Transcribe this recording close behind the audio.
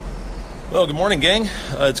Well, good morning, gang.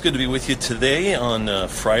 It's good to be with you today on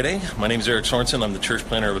Friday. My name is Erick. I'm the church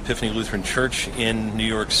planner of Epiphany Lutheran Church in New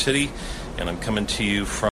York City, and I'm coming to you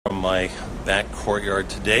from my back courtyard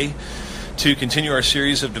today to continue our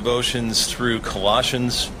series of devotions through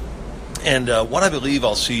Colossians. And what I believe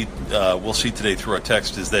we'll see today through our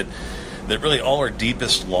text is that really all our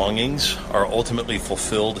deepest longings are ultimately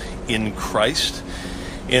fulfilled in Christ.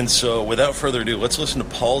 And so, without further ado, let's listen to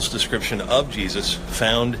Paul's description of Jesus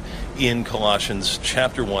found in Colossians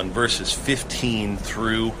chapter 1, verses 15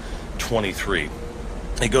 through 23.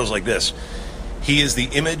 It goes like this: He is the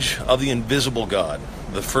image of the invisible God,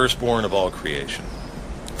 the firstborn of all creation.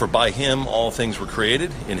 For by him all things were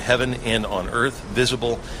created, in heaven and on earth,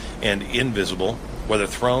 visible and invisible, whether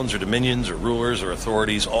thrones or dominions or rulers or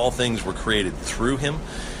authorities, all things were created through him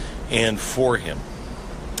and for him.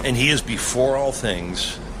 And he is before all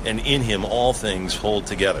things, and in him all things hold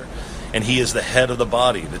together. And he is the head of the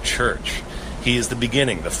body, the church. He is the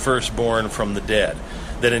beginning, the firstborn from the dead,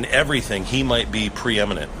 that in everything he might be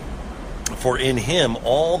preeminent. For in him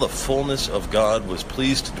all the fullness of God was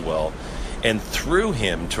pleased to dwell, and through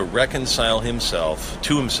him to reconcile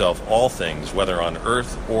to himself all things, whether on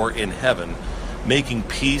earth or in heaven, making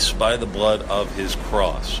peace by the blood of his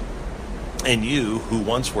cross. And you, who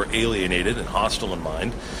once were alienated and hostile in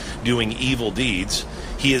mind, doing evil deeds,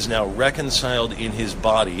 he is now reconciled in his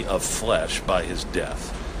body of flesh by his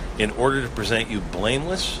death, in order to present you holy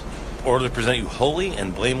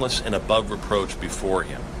and blameless and above reproach before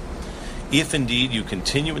him. If indeed you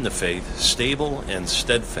continue in the faith, stable and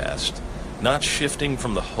steadfast, not shifting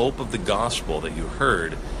from the hope of the gospel that you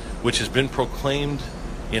heard, which has been proclaimed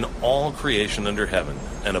in all creation under heaven,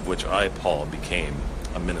 and of which I, Paul, became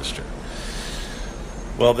a minister.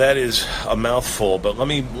 Well, that is a mouthful, but let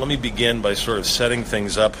me begin by sort of setting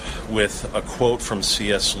things up with a quote from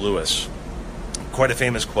C.S. Lewis. Quite a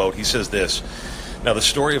famous quote. He says this: "Now the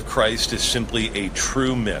story of Christ is simply a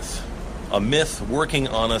true myth, a myth working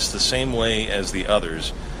on us the same way as the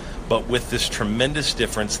others, but with this tremendous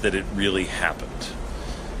difference that it really happened.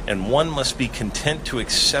 And one must be content to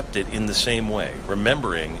accept it in the same way,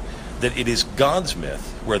 remembering that it is God's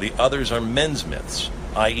myth where the others are men's myths,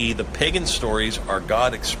 i.e. the pagan stories are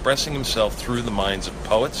God expressing himself through the minds of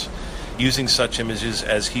poets, using such images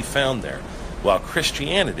as he found there, while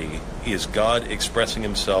Christianity is God expressing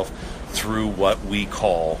himself through what we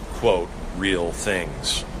call, quote, real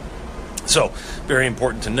things." So, very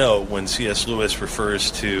important to note, when C.S. Lewis refers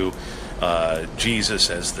to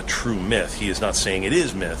Jesus as the true myth, he is not saying it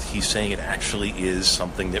is myth, he's saying it actually is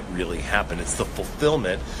something that really happened. It's the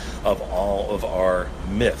fulfillment of all of our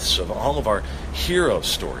myths, of all of our hero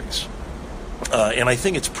stories. And I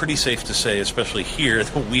think it's pretty safe to say, especially here,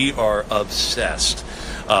 that we are obsessed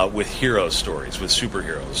with hero stories, with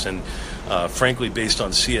superheroes. And frankly, based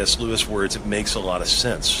on C.S. Lewis' words, it makes a lot of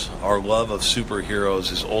sense. Our love of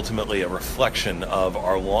superheroes is ultimately a reflection of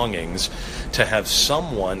our longings to have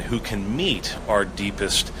someone who can meet our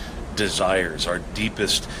deepest desires, our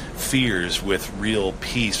deepest fears with real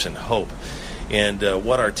peace and hope. And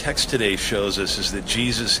what our text today shows us is that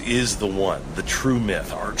Jesus is the one, the true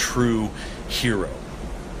myth, our true hero.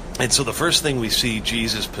 And so the first thing we see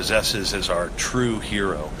Jesus possesses as our true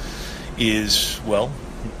hero is, well,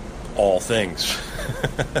 all things.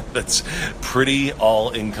 That's pretty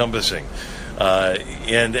all-encompassing.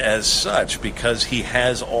 And as such, because he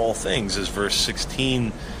has all things, as verse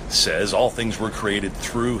 16 says, all things were created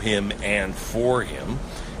through him and for him.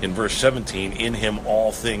 In verse 17, in him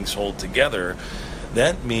all things hold together.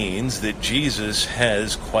 That means that Jesus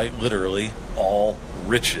has quite literally all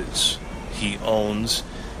riches. He owns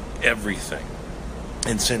everything.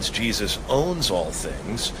 And since Jesus owns all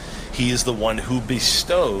things, he is the one who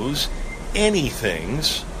bestows any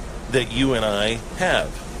things that you and I have.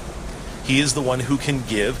 He is the one who can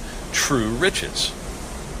give true riches.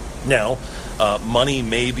 Now, money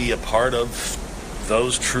may be a part of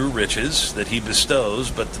those true riches that he bestows,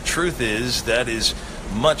 but the truth is that is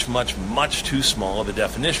much, much, much too small of a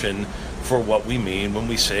definition for what we mean when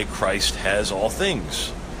we say Christ has all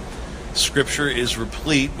things. Scripture is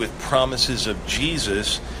replete with promises of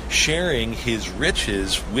Jesus sharing his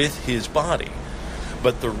riches with his body.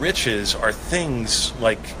 But the riches are things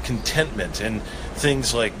like contentment and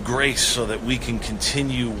things like grace so that we can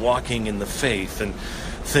continue walking in the faith, and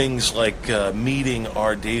things like meeting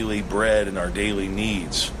our daily bread and our daily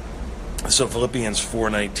needs. So Philippians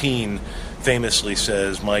 4:19 famously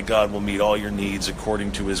says, "My God will meet all your needs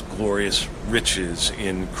according to his glorious riches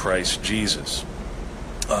in Christ Jesus."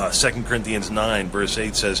 2 Corinthians 9 verse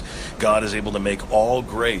 8 says, "God is able to make all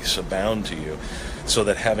grace abound to you, so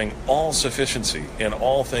that having all sufficiency in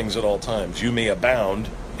all things at all times, you may abound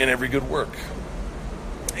and every good work.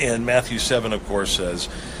 And Matthew 7, of course, says,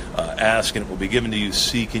 ask and it will be given to you,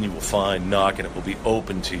 seek and you will find, knock and it will be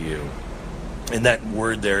open to you. And that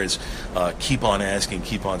word there is keep on asking,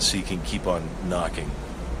 keep on seeking, keep on knocking.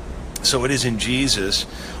 So it is in Jesus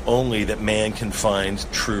only that man can find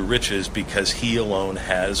true riches, because he alone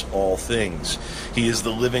has all things. He is the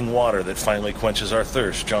living water that finally quenches our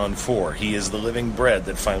thirst, John 4. He is the living bread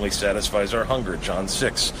that finally satisfies our hunger, John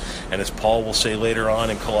 6. And as Paul will say later on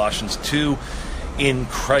in Colossians 2, in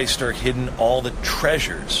Christ are hidden all the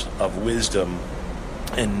treasures of wisdom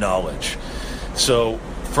and knowledge. So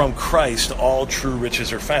from Christ all true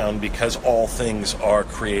riches are found, because all things are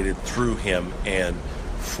created through him and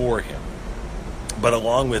for him. But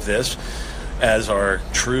along with this, as our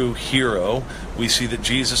true hero, we see that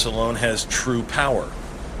Jesus alone has true power.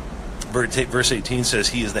 Verse 18 says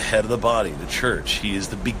he is the head of the body, the church. He is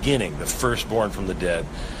the beginning, the firstborn from the dead,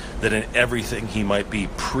 that in everything he might be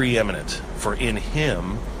preeminent. For in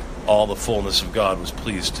him all the fullness of God was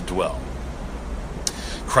pleased to dwell.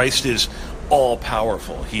 Christ is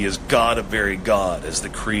all-powerful. He is God of very God, as the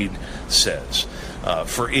Creed says.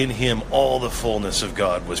 For in him all the fullness of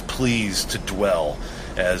God was pleased to dwell,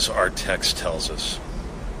 as our text tells us.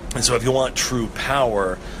 And so if you want true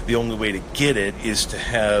power, the only way to get it is to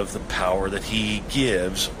have the power that he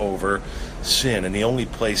gives over sin. And the only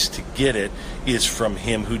place to get it is from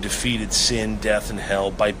him who defeated sin, death, and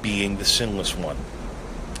hell by being the sinless one.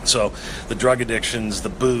 So the drug addictions, the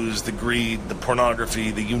booze, the greed, the pornography,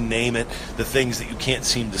 the you name it, the things that you can't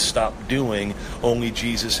seem to stop doing, only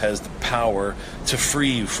Jesus has the power to free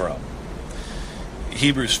you from.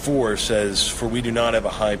 Hebrews 4 says, for we do not have a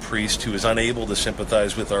high priest who is unable to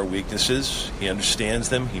sympathize with our weaknesses. He understands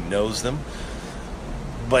them, he knows them.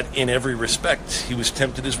 But in every respect he was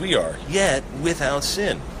tempted as we are, yet without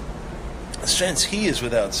sin. Since he is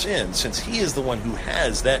without sin, since he is the one who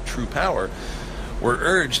has that true power, we're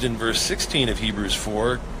urged in verse 16 of Hebrews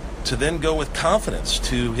 4 to then go with confidence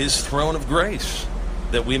to his throne of grace,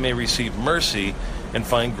 that we may receive mercy and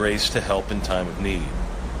find grace to help in time of need.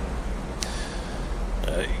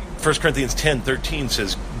 1 Corinthians 10:13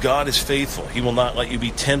 says, God is faithful. He will not let you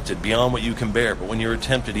be tempted beyond what you can bear, but when you are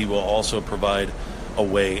tempted, he will also provide a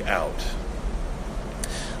way out.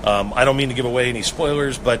 I don't mean to give away any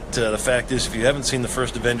spoilers, but the fact is, if you haven't seen the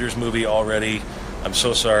first Avengers movie already, I'm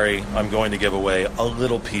so sorry. I'm going to give away a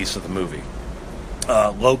little piece of the movie.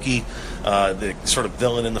 Loki, the sort of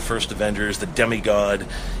villain in the first Avengers, the demigod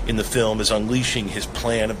in the film, is unleashing his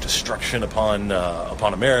plan of destruction upon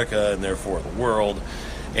America and therefore the world.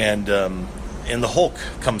 And the Hulk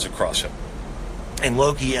comes across him. And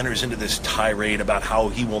Loki enters into this tirade about how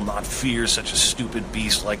he will not fear such a stupid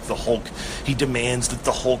beast like the Hulk. He demands that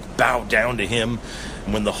the Hulk bow down to him.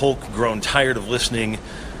 And when the Hulk, grown tired of listening,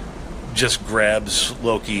 just grabs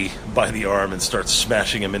Loki by the arm and starts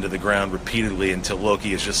smashing him into the ground repeatedly until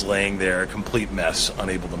Loki is just laying there, a complete mess,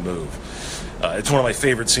 unable to move. It's one of my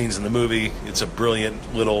favorite scenes in the movie. It's a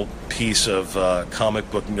brilliant little piece of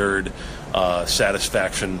comic book nerd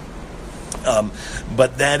satisfaction.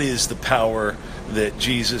 But that is the power that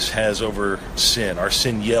Jesus has over sin. Our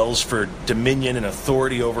sin yells for dominion and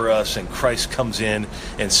authority over us, and Christ comes in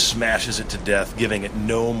and smashes it to death, giving it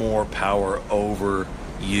no more power over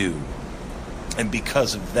you. And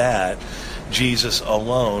because of that, Jesus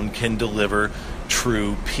alone can deliver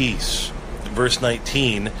true peace. Verse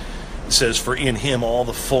 19 says, for in him all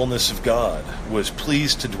the fullness of God was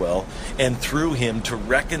pleased to dwell, and through him to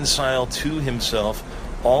reconcile to himself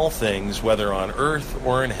all things, whether on earth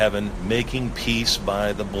or in heaven, making peace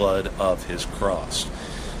by the blood of his cross.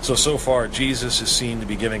 So far, Jesus is seen to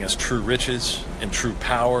be giving us true riches and true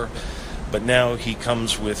power, but now he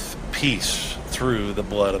comes with peace through the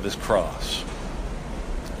blood of his cross.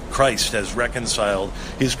 Christ has reconciled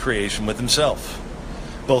his creation with himself.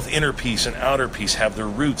 Both inner peace and outer peace have their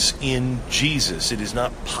roots in Jesus. It is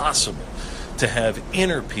not possible to have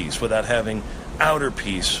inner peace without having outer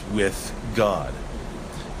peace with God.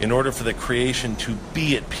 In order for the creation to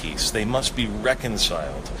be at peace, they must be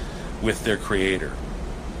reconciled with their Creator.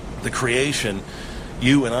 The creation,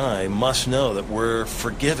 you and I, must know that we're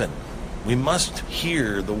forgiven. We must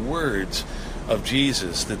hear the words of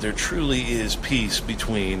Jesus that there truly is peace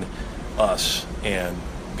between us and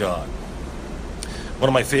God. One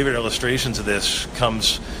of my favorite illustrations of this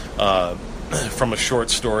comes from a short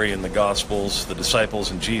story in the Gospels. The disciples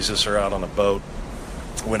and Jesus are out on a boat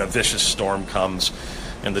when a vicious storm comes,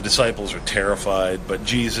 and the disciples are terrified, but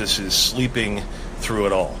Jesus is sleeping through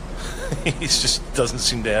it all. He just doesn't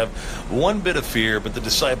seem to have one bit of fear, but the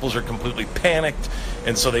disciples are completely panicked,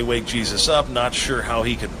 and so they wake Jesus up, not sure how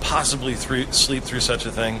he could possibly sleep through such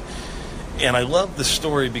a thing. And I love the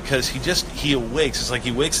story because he awakes. It's like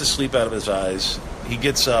he wakes the sleep out of his eyes. He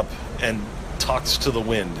gets up and talks to the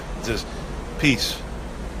wind. He says, "Peace,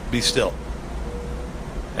 be still."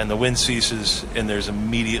 And the wind ceases, and there's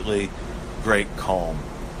immediately great calm.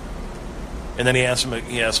 And then he asks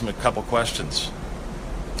him a couple questions.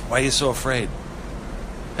 "Why are you so afraid?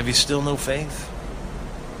 Have you still no faith?"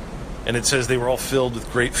 And it says they were all filled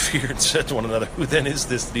with great fear and said to one another, "Who then is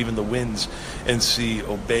this that even the winds and sea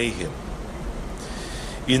obey him?"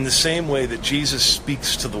 In the same way that Jesus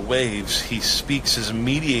speaks to the waves, he speaks as a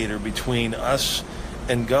mediator between us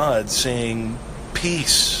and God, saying,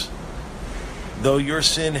 "Peace. Though your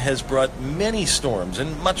sin has brought many storms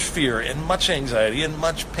and much fear and much anxiety and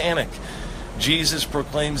much panic, Jesus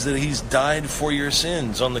proclaims that he's died for your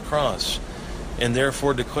sins on the cross and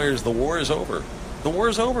therefore declares the war is over. The war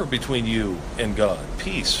is over between you and God.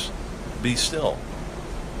 Peace. Be still."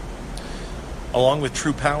 Along with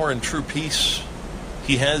true power and true peace,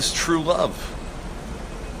 he has true love.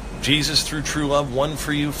 Jesus, through true love, won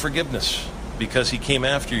for you forgiveness because he came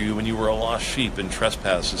after you when you were a lost sheep in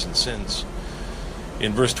trespasses and sins.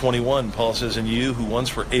 In verse 21, Paul says, "And you who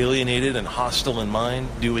once were alienated and hostile in mind,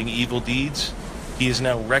 doing evil deeds, he is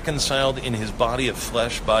now reconciled in his body of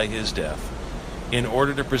flesh by his death, in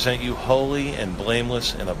order to present you holy and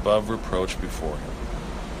blameless and above reproach before him."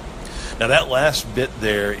 Now that last bit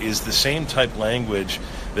there is the same type language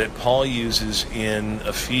that Paul uses in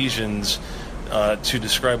Ephesians to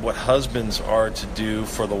describe what husbands are to do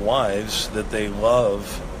for the wives that they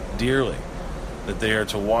love dearly, that they are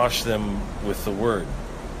to wash them with the word.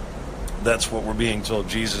 That's what we're being told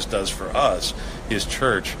Jesus does for us, his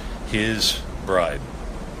church, his bride.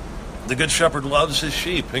 The good shepherd loves his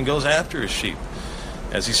sheep and goes after his sheep.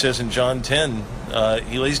 As he says in John 10,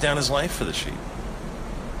 he lays down his life for the sheep.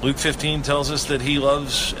 Luke 15 tells us that he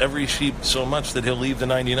loves every sheep so much that he'll leave the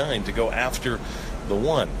 99 to go after the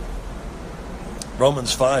one.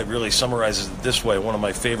 Romans 5 really summarizes it this way, one of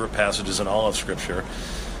my favorite passages in all of Scripture.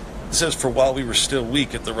 It says, "For while we were still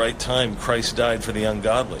weak, at the right time, Christ died for the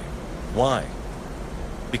ungodly." Why?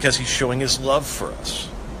 Because he's showing his love for us,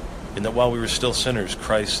 in that while we were still sinners,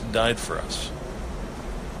 Christ died for us.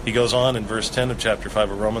 He goes on in verse 10 of chapter 5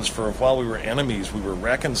 of Romans, "For if while we were enemies, we were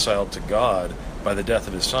reconciled to God by the death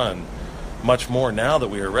of his Son, much more now that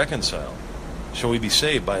we are reconciled, shall we be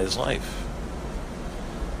saved by his life."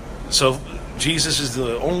 So Jesus is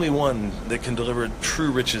the only one that can deliver true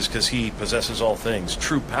riches because he possesses all things,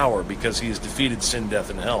 true power because he has defeated sin, death,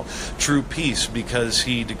 and hell, true peace because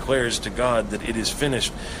he declares to God that it is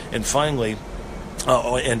finished, and finally,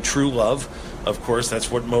 and true love, of course, that's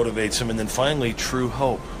what motivates him, and then finally, true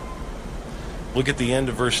hope. Look at the end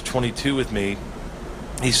of verse 22 with me.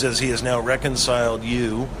 He says, "He has now reconciled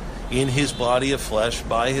you in his body of flesh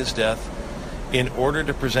by his death, in order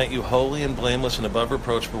to present you holy and blameless and above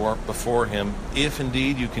reproach before him, if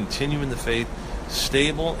indeed you continue in the faith,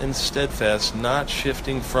 stable and steadfast, not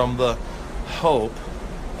shifting from the hope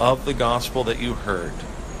of the gospel that you heard."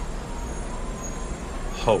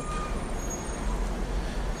 Hope.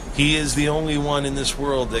 He is the only one in this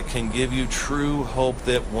world that can give you true hope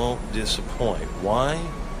that won't disappoint. Why?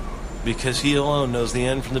 Because he alone knows the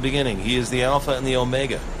end from the beginning. He is the Alpha and the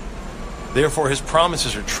Omega. Therefore, his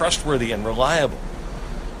promises are trustworthy and reliable.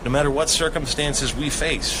 No matter what circumstances we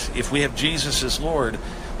face, if we have Jesus as Lord,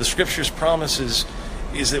 the Scripture's promises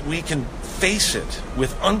is that we can face it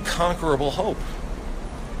with unconquerable hope.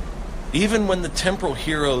 Even when the temporal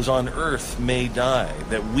heroes on earth may die,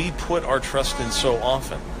 that we put our trust in so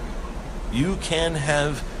often, you can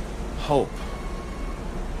have hope.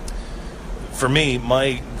 For me,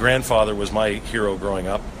 my grandfather was my hero growing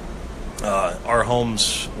up. Our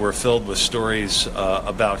homes were filled with stories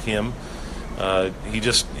about him.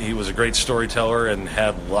 He was a great storyteller and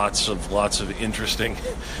had lots of interesting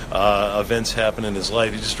events happen in his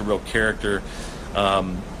life. He's just a real character.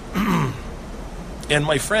 And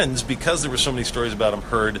my friends, because there were so many stories about him,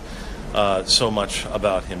 heard so much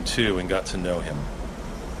about him too and got to know him.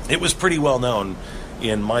 It was pretty well known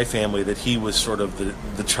in my family that he was sort of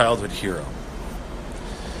the childhood hero.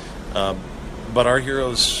 But our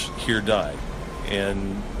heroes here died,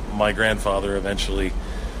 and my grandfather eventually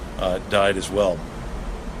died as well.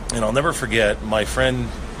 And I'll never forget my friend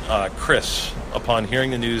Chris, upon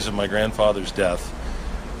hearing the news of my grandfather's death,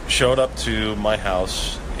 showed up to my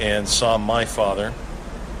house and saw my father,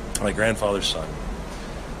 my grandfather's son.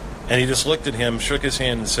 And he just looked at him, shook his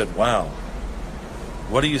hand, and said, "Wow,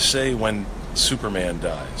 what do you say when Superman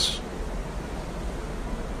dies?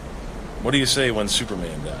 What do you say when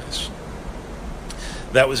Superman dies?"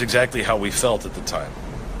 That was exactly how we felt at the time.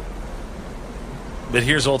 But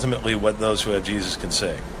here's ultimately what those who have Jesus can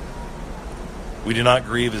say. We do not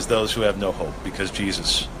grieve as those who have no hope, because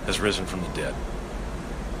Jesus has risen from the dead.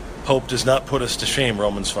 Hope does not put us to shame,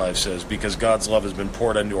 Romans 5 says, because God's love has been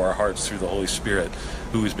poured into our hearts through the Holy Spirit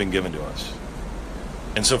who has been given to us.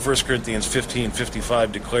 And so 1 Corinthians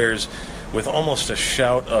 15:55 declares with almost a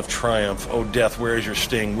shout of triumph, "O death, where is your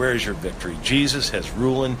sting? Where is your victory? Jesus has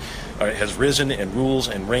risen and rules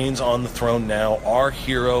and reigns on the throne now. Our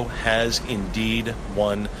hero has indeed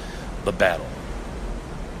won the battle."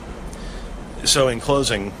 So in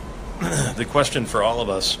closing, the question for all of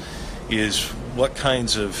us is, what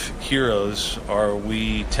kinds of heroes are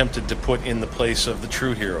we tempted to put in the place of the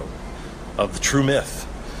true hero, of the true myth?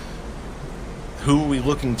 Who are we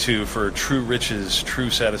looking to for true riches, true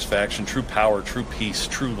satisfaction, true power, true peace,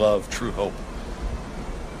 true love, true hope?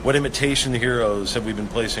 What imitation heroes have we been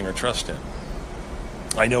placing our trust in?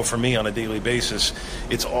 I know for me on a daily basis,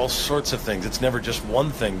 it's all sorts of things. It's never just one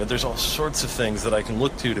thing, but there's all sorts of things that I can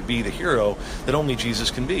look to be the hero that only Jesus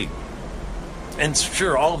can be. And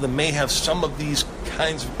sure, all of them may have some of these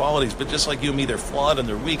kinds of qualities, but just like you and me, they're flawed and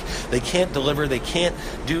they're weak. They can't deliver. They can't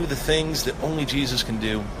do the things that only Jesus can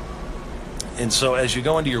do. And so as you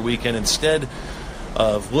go into your weekend, instead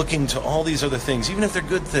of looking to all these other things, even if they're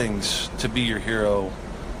good things, to be your hero,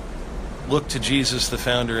 look to Jesus, the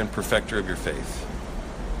founder and perfecter of your faith,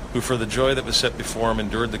 who for the joy that was set before him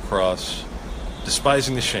endured the cross,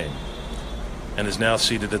 despising the shame, and is now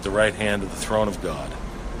seated at the right hand of the throne of God,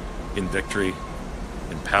 in victory,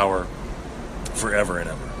 in power, forever and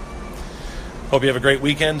ever. Hope you have a great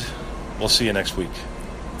weekend. We'll see you next week.